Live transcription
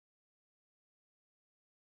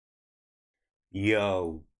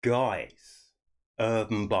Yo, guys,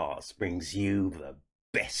 Urb'n Barz brings you the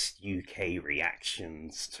best UK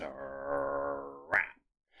reactions to rap,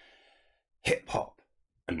 hip-hop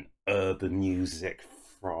and urban music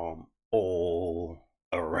from all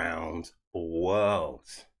around the world.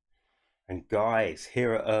 And guys,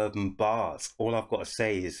 here at Urb'n Barz, all I've got to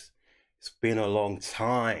say is it's been a long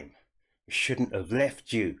time. We shouldn't have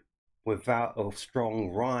left you without a strong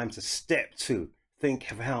rhyme to step to.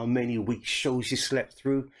 Think of how many weak shows you slept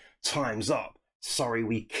through. Time's up. Sorry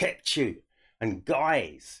we kept you. And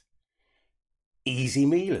guys, easy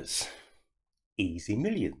mealers, easy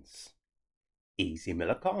millions, easy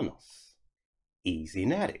Americanos, easy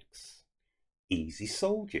Natics, easy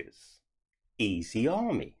soldiers, easy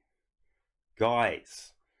army.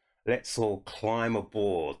 Guys, let's all climb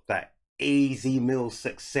aboard that easy meal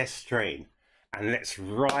success train and let's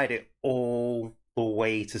ride it all the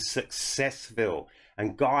way to Successville.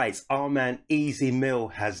 And guys, our man Easy Mill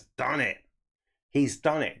has done it. He's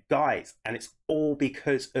done it, guys, and it's all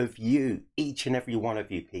because of you, each and every one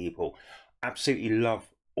of you people. Absolutely love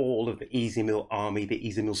all of the Easy Mill army, the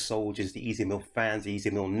Easy Mill soldiers, the Easy Mill fans, the Easy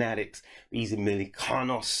Mill Natics, the Easy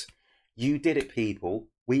Millicanos. You did it, people.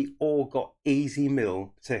 We all got Easy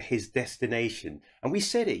Mill to his destination. And we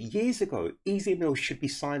said it years ago, Easy Mill should be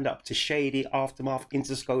signed up to Shady, Aftermath,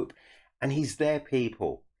 Interscope. And he's there,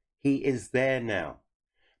 people. He is there now.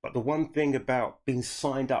 But the one thing about being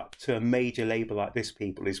signed up to a major label like this,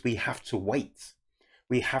 people, is we have to wait.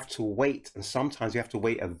 We have to wait. And sometimes we have to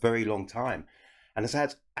wait a very long time. And as I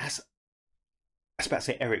was about to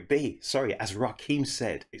say Eric B, sorry, as Rakim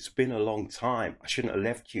said, it's been a long time. I shouldn't have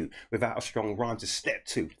left you without a strong rhyme to step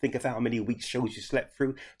to. Think of how many weeks shows you slept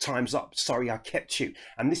through. Time's up. Sorry, I kept you.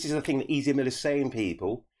 And this is the thing that Easy Mill is saying,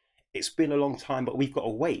 people. It's been a long time, but we've got to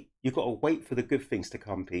wait. You've got to wait for the good things to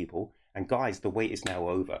come, people. And guys, the wait is now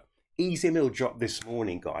over. Easy Mill dropped this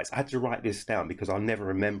morning, guys. I had to write this down because I'll never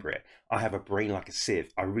remember it. I have a brain like a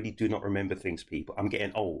sieve. I really do not remember things, people. I'm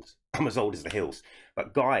getting old. I'm as old as the hills.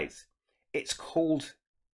 But guys, it's called,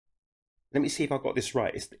 let me see if I got this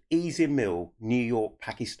right. It's the Easy Mill New York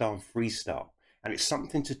Pakistan Freestyle. And it's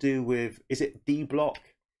something to do with, is it D-Block?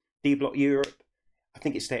 D-Block Europe? I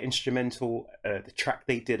think it's their instrumental, the track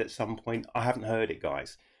they did at some point. I haven't heard it,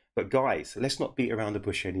 guys. But guys, let's not beat around the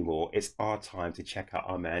bush anymore. It's our time to check out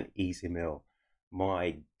our man Easy Mill.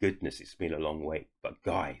 My goodness, it's been a long wait. But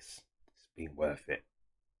guys, it's been worth it.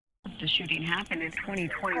 The shooting happened in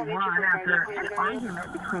 2021 after an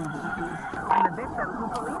argument between Easy and the victim, who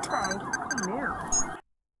police say he knew.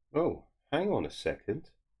 Oh, hang on a second.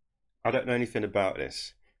 I don't know anything about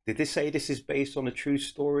this. Did this say this is based on a true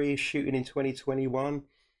story, shooting in 2021?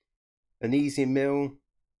 An Easy Mill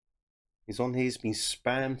is on here, he's been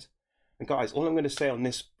spammed. And guys, all I'm going to say on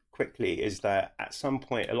this quickly is that at some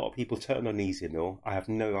point, a lot of people turned on Easy Mill. I have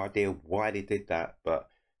no idea why they did that, but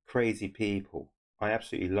crazy people. I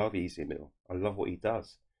absolutely love Easy Mill. I love what he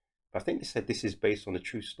does. But I think they said this is based on a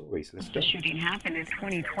true story, so let's go. The shooting happened in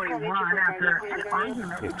 2021 after an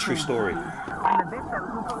argument. Yeah, true story. And the victim,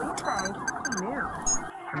 who police say he knew.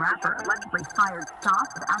 The rapper allegedly fired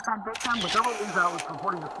shots at that victim, with several news outlets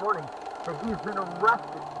reporting this morning that he's been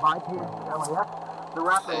arrested by LAX. The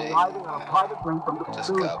rapper arriving on a private plane from the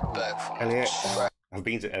Just got back from LAX. I've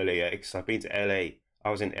been to LAX. I've been to LA. I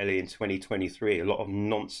was in LA in 2023. A lot of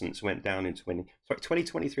nonsense went down in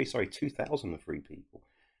 2003, people.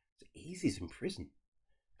 So Easy's in prison.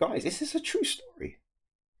 Guys, this is a true story.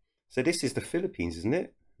 So this is the Philippines, isn't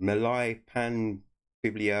it? Malay, Pan,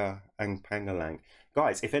 Biblia, and Pangalang.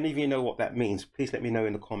 Guys, if any of you know what that means, please let me know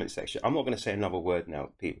in the comment section. I'm not going to say another word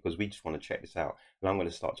now, people, because we just want to check this out. And I'm going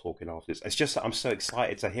to start talking after this. It's just that I'm so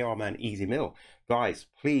excited to hear our man Easy Mill. Guys,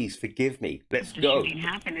 please forgive me. Let's go. The shooting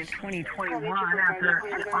happened in 2021 after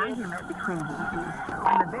an argument between Easy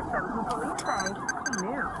and the victim, who police say he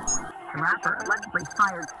knew. The rapper allegedly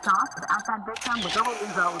fired shots at that victim, with several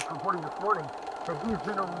news outlets reporting this morning that he's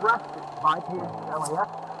been arrested by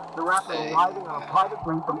LAX. The rapper arriving on a private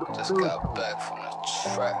plane from the Just got back from the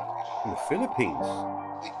track. In the Philippines.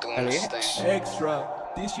 We doing this thing. Extra.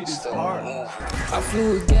 This shit is hard. I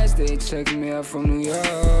flew with gas, they checking me out from New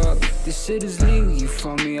York. This shit is legal, you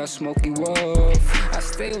from me, I smoke you off. I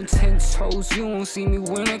stay on 10 toes, you won't see me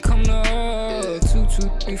when I come to up. 2, 2,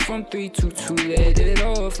 3 from 3, 2, 2, let it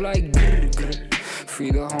off like grr, grr.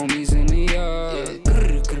 Free the homies in the yard.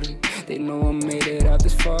 Grr, grr. They know I made it out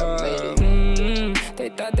this far. They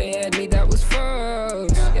thought they had me, that was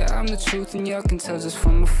false. Yeah, I'm the truth and y'all can tell just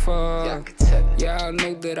from afar. Y'all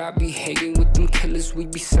know that I be hating with them killers, we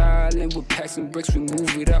be silent. With packs and bricks, we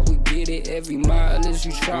move it out, we get it every mile. As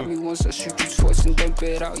you try me once, I shoot you twice and dump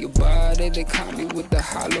it out your body. They caught me with the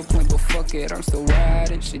hollow point, but fuck it, I'm still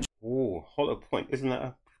riding. Oh, hollow point, isn't that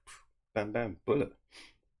a bam bam bullet?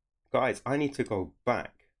 Guys, I need to go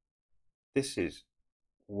back. This is,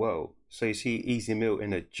 whoa. So you see Easy Mill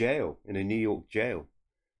in a jail, in a New York jail.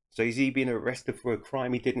 So is he being arrested for a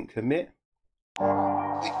crime he didn't commit?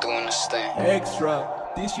 We doing this thing.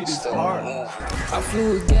 Extra. This shit is Still hard. moving. I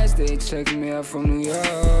flew with gas, they checking me out from New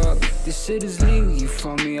York. This shit is legal, you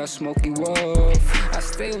from me, I smoke you off. I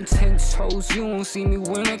stay on 10 toes, you won't see me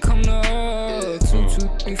when I come to Earth. 2,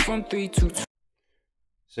 2, 3 from 3, 2, 2.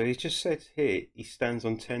 So he just said here, he stands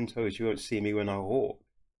on 10 toes, you won't see me when I walk.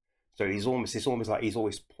 So it's almost like he's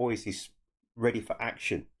always poised, he's ready for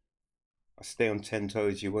action. I stay on 10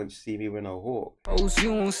 toes, you won't see me when I walk.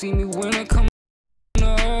 You won't see me when I come to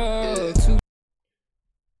Earth.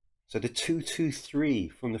 So the 223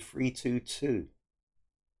 from the 322.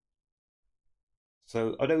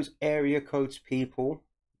 So are those area codes, people?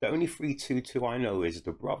 The only 322 I know is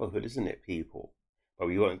the Brotherhood, isn't it, people? But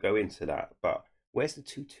we won't go into that. But where's the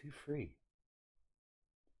 223?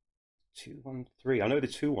 213. I know the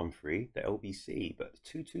 213, the LBC, but the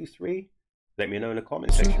 223? Let me know in the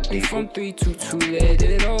comment section, people. From 322, let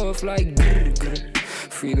it off like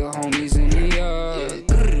free the homies in the yard.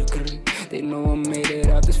 They know I made it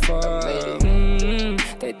out this far.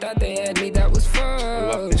 They thought they had me, that was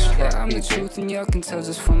far. Yeah, I'm the truth and y'all can tell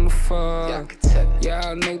just from afar.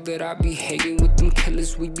 Y'all know that I be hating with them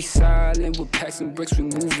killers, we be silent. With packs and bricks, we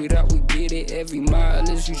move it out, we get it every mile.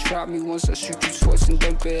 As you try me once, I shoot you twice and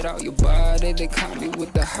dump it out your body. They caught me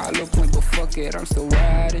with the hollow point, but fuck it, I'm still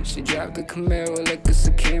riding. She drive the Camaro like it's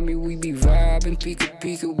a Camry, we be vibing.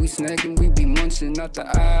 Pika, we snacking, we be munching out the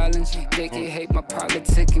islands. They can hate my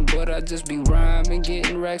politicking, but I just be rhyming.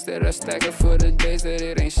 Getting racks that I stack up for the days that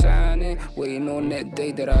it ain't shining. Waiting on that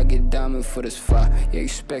day that I get diamond for this fire. Yeah, you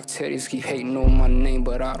spectators keep hating on my name,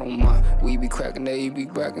 but I don't mind. We be cracking, they be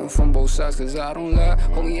cracking from both sides, cause I don't lie.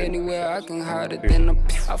 Only anywhere I can hide it, then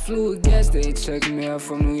I flew with gas, they checking me out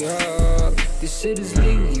from New York. This shit is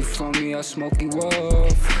legal, you from me, I smoke you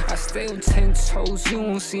off. I stay on 10 toes, you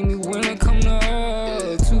won't see me when I come to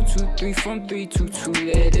Earth. 2, 2, 3 from 3, 2, 2,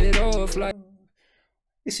 let it off like.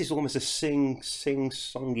 This is almost a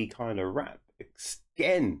sing-songy kind of rap.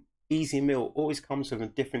 Again, Easy Mill always comes with a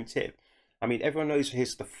different tip. I mean, everyone knows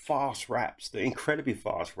his the fast raps, the incredibly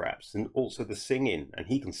fast raps, and also the singing. And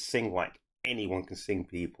he can sing like anyone can sing,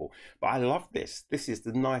 people. But I love this. This is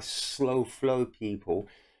the nice slow flow, people.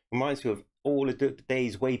 Reminds me of all of the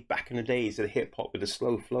days way back in the days of hip hop with a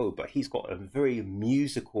slow flow. But he's got a very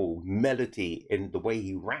musical melody in the way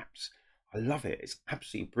he raps. I love it. It's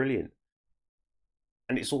absolutely brilliant.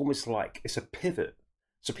 And it's almost like it's a pivot.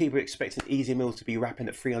 So people are expecting Easy Mill to be rapping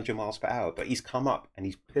at 300 miles per hour, but he's come up and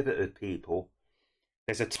he's pivoted, people.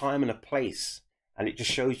 There's a time and a place, and it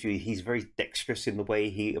just shows you he's very dexterous in the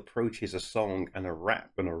way he approaches a song and a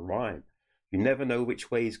rap and a rhyme. You never know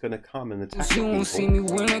which way he's going to come and attack You people. won't see me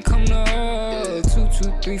when I come to Earth.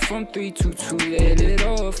 2, 2, 3 from 3, 2, 2, let it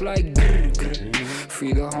off like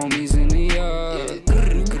free the homies in the yard.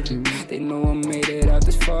 They know I made it out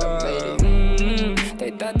this far. They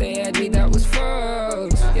thought they had me, that was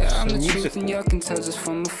fucked. Yeah, I'm the truth and y'all can tell just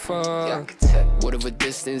from afar. Whatever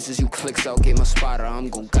distance is you clicks out, get my spotter, I'm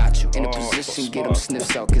gon' got you. In a position, get them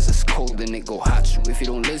sniffs out, cause it's cold and it go hot you. If you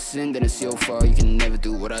don't listen, then it's your fault, you can never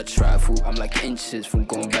do what I try for. I'm like inches from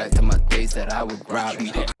going back to my days that I would rob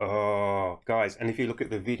you. Oh, guys, and if you look at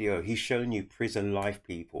the video, he's showing you prison life,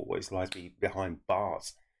 people, what it's like to be behind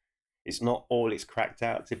bars. It's not all it's cracked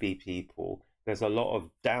out to be, people. There's a lot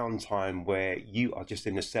of downtime where you are just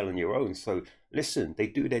in the cell on your own. So listen, they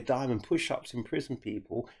do their diamond push-ups in prison,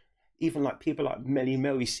 people. Even like people like Melly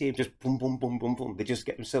Mel, you see him just boom, boom, boom, boom, boom. They just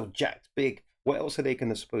get themselves jacked big. What else are they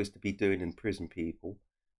supposed to be doing in prison, people?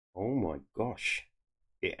 Oh my gosh.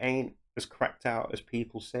 It ain't as cracked out as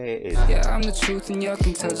people say it is. Yeah, I'm the truth and y'all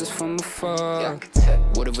can tell just from afar.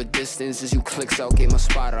 Whatever distance is you clicks out, get my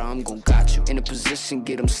spotter, I'm gon' got you. In a position,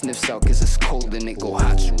 get them sniffs out, cause it's cold and it go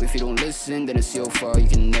hot you. If you don't listen, then it's your fault, you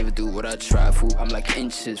can never do what I try for. I'm like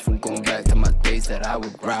inches from going back to my days that I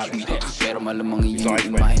would rob you. Pero malamang iyong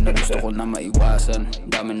imahe na gusto ko na maiwasan.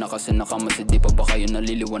 Dami na kasi nakamasi, di pa ba kayo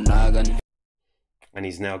naliliwanagan? And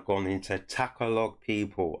he's now gone into Tagalog,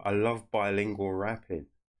 people. I love bilingual rapping.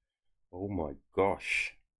 Oh my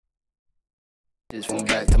gosh. Just from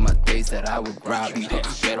back to my days that I would rob you.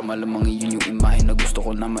 Pero malamang yun yung imahe na gusto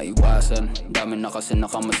ko na maiwasan. Dami na kasi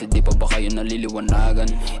nakamasa, di pa ba kayo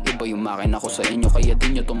naliliwanagan? Iba yung makina ko sa inyo, kaya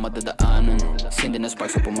din nyo itong madadaanan. Sindi na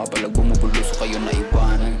sparks sa pumapalag, bumubulo so kayo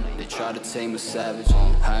naiwanan. They try to tame a savage,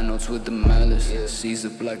 high notes with the malice. Seize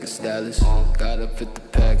up like a stylist, gotta fit the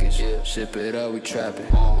package. Ship it out, we trap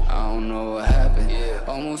it. I don't know what happened.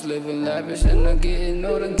 Almost living lavish and I'm getting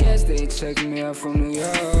old. I guess they check me out from New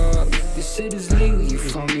York. This shit is legal, you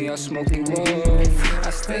from me, I smoke you off. I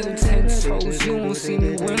stay on 10 toes, you won't see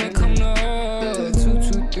me when I come to up. 2,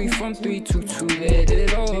 2, 3 from 3, 2, 2, let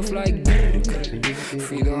it off like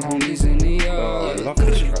free the homies in the yard.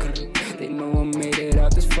 They know I made it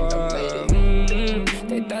out this far.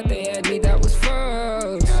 They thought they had me, that was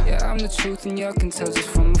fucked. Yeah, I'm the truth and y'all can tell just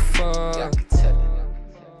from afar.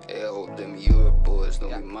 Hey, I hope them Urb'n boys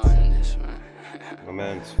don't be minding this, man. My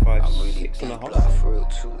man's 5'6.5". For real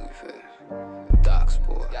too, Docs,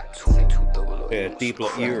 boy. 22 Yeah, D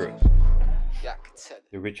Block Europe.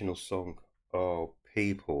 The original song. Oh,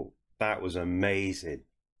 people, that was amazing.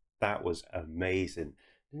 That was amazing.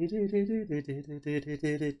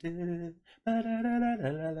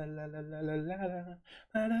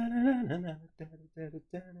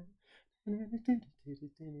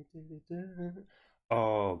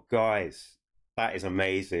 Oh, guys, that is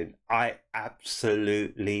amazing. I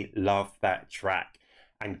absolutely love that track.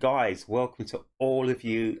 And guys, welcome to all of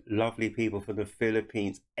you lovely people from the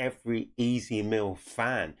Philippines, every Easy Mill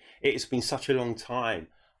fan. It has been such a long time.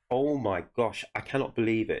 Oh my gosh, I cannot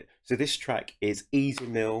believe it. So this track is Easy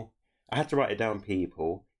Mill. I had to write it down,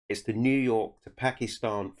 people. It's the New York to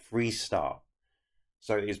Pakistan Freestyle.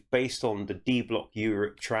 So it's based on the D Block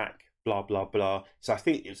Europe track, blah, blah, blah. So I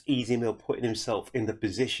think it's Easy Mill putting himself in the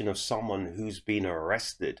position of someone who's been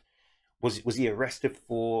arrested. Was he arrested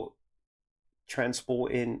for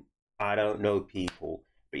transporting? I don't know, people.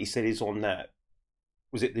 But he said he's on that.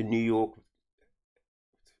 Was it the New York?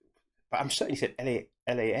 But I'm certain he said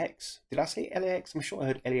LAX. Did I say LAX? I'm sure I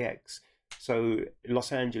heard LAX. So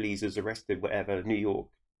Los Angeles is arrested, whatever, New York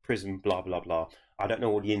prison, blah, blah, blah. I don't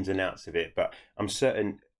know all the ins and outs of it, but I'm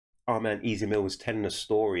certain our man Easy Mill was telling a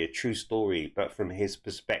story, a true story, but from his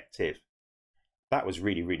perspective. That was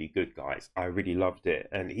really, really good, guys. I really loved it.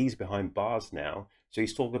 And he's behind bars now. So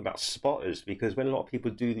he's talking about spotters, because when a lot of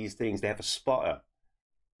people do these things, they have a spotter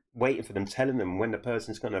waiting for them, telling them when the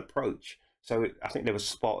person's going to approach. So I think there were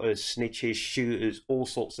spotters, snitches, shooters, all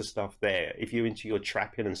sorts of stuff there. If you're into your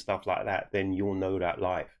trapping and stuff like that, then you'll know that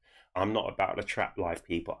life. I'm not about the trap life,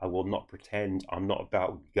 people. I will not pretend. I'm not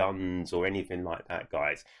about guns or anything like that,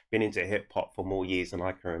 guys. Been into hip hop for more years than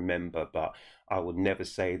I can remember, but I would never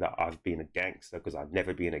say that I've been a gangster, because I've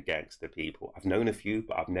never been a gangster, people. I've known a few,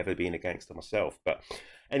 but I've never been a gangster myself. But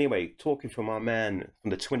anyway, talking from our man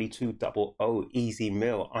from the 2200 Easy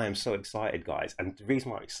Mill, I am so excited, guys. And the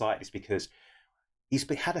reason why I'm excited is because he's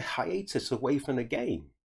had a hiatus away from the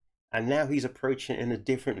game. And now he's approaching it in a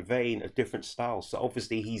different vein, a different style. So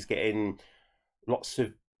obviously he's getting lots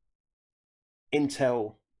of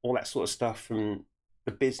intel, all that sort of stuff from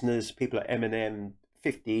the business, people like Eminem,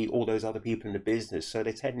 50, all those other people in the business. So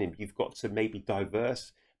they're telling him, you've got to maybe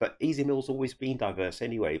diverse. But Easy Mill's always been diverse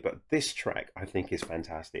anyway. But this track, I think, is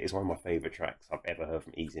fantastic. It's one of my favorite tracks I've ever heard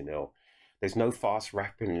from Easy Mill. There's no fast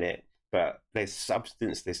rapping in it, but there's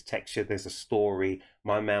substance, there's texture, there's a story.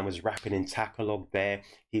 My man was rapping in Tagalog there.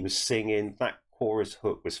 He was singing. That chorus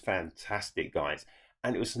hook was fantastic, guys.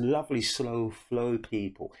 And it was lovely, slow flow,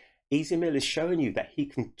 people. Easy Mill is showing you that he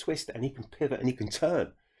can twist and he can pivot and he can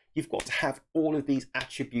turn. You've got to have all of these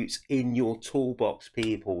attributes in your toolbox,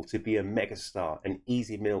 people, to be a megastar. And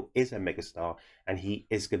Easy Mill is a megastar, and he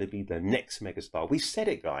is going to be the next megastar. We've said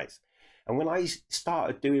it, guys. And when I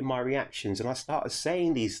started doing my reactions and I started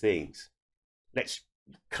saying these things, let's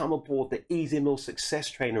come aboard the Easy Mill success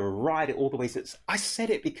train and ride it all the way. I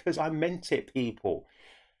said it because I meant it, people.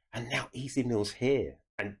 And now Easy Mill's here.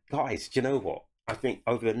 And guys, do you know what? I think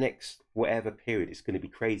over the next whatever period, it's going to be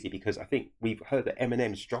crazy, because I think we've heard that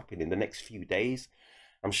Eminem's dropping in the next few days.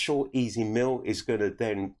 I'm sure Easy Mill is going to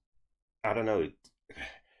then, I don't know.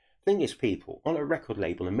 Thing is, people, on a record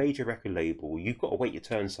label, a major record label, you've got to wait your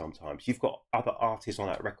turn sometimes. You've got other artists on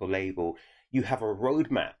that record label. You have a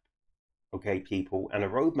roadmap, okay, people? And a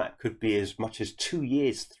roadmap could be as much as 2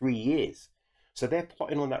 years, 3 years. So they're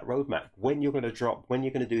plotting on that roadmap, when you're going to drop, when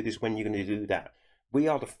you're going to do this, when you're going to do that. We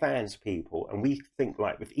are the fans, people, and we think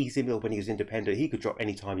like with Easy Mill, when he was independent, he could drop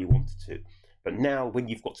anytime he wanted to. But now, when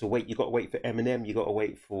you've got to wait, you've got to wait for Eminem, you've got to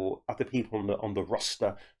wait for other people on the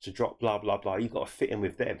roster to drop blah, blah, blah. You've got to fit in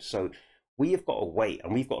with them. So we have got to wait,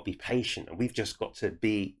 and we've got to be patient, and we've just got to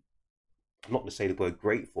be I'm not going to say the word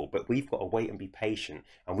grateful, but we've got to wait and be patient,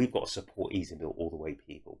 and we've got to support Easy Mill all the way,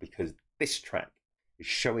 people, because this track is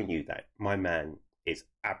showing you that my man is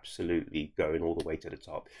absolutely going all the way to the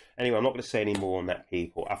top. Anyway, I'm not going to say any more on that,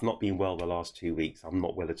 people. I've not been well the last 2 weeks. I'm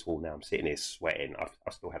not well at all now. I'm sitting here sweating.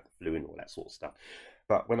 I still have the flu and all that sort of stuff.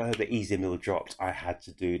 But when I heard the Easy Mill dropped, I had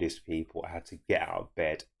to do this, people. I had to get out of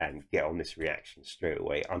bed and get on this reaction straight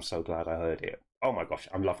away. I'm so glad I heard it. Oh my gosh,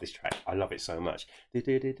 I love this track. I love it so much.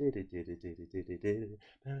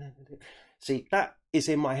 See, that is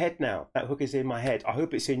in my head now. That hook is in my head. I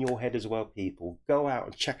hope it's in your head as well, people. Go out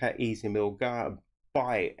and check out Easy Mill. Go out and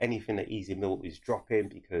buy anything that Easy Mill is dropping,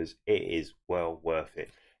 because it is well worth it.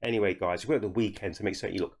 Anyway, guys, we're at the weekend, so make sure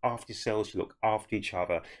you look after yourselves, you look after each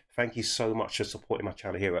other. Thank you so much for supporting my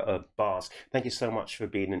channel here at Urb'n Barz. Thank you so much for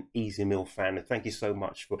being an Easy Mill fan, and thank you so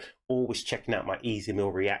much for always checking out my Easy Mill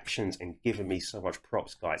reactions and giving me so much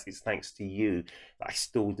props, guys. It's thanks to you that I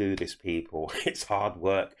still do this, people. It's hard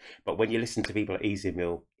work, but when you listen to people at Easy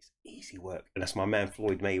Mill, it's easy work. And as my man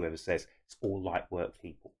Floyd Mayweather says, it's all light work,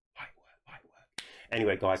 people.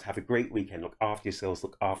 Anyway, guys, have a great weekend. Look after yourselves,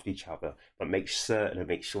 look after each other, but make certain and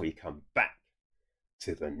make sure you come back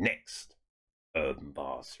to the next Urb'n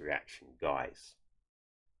Barz reaction, guys.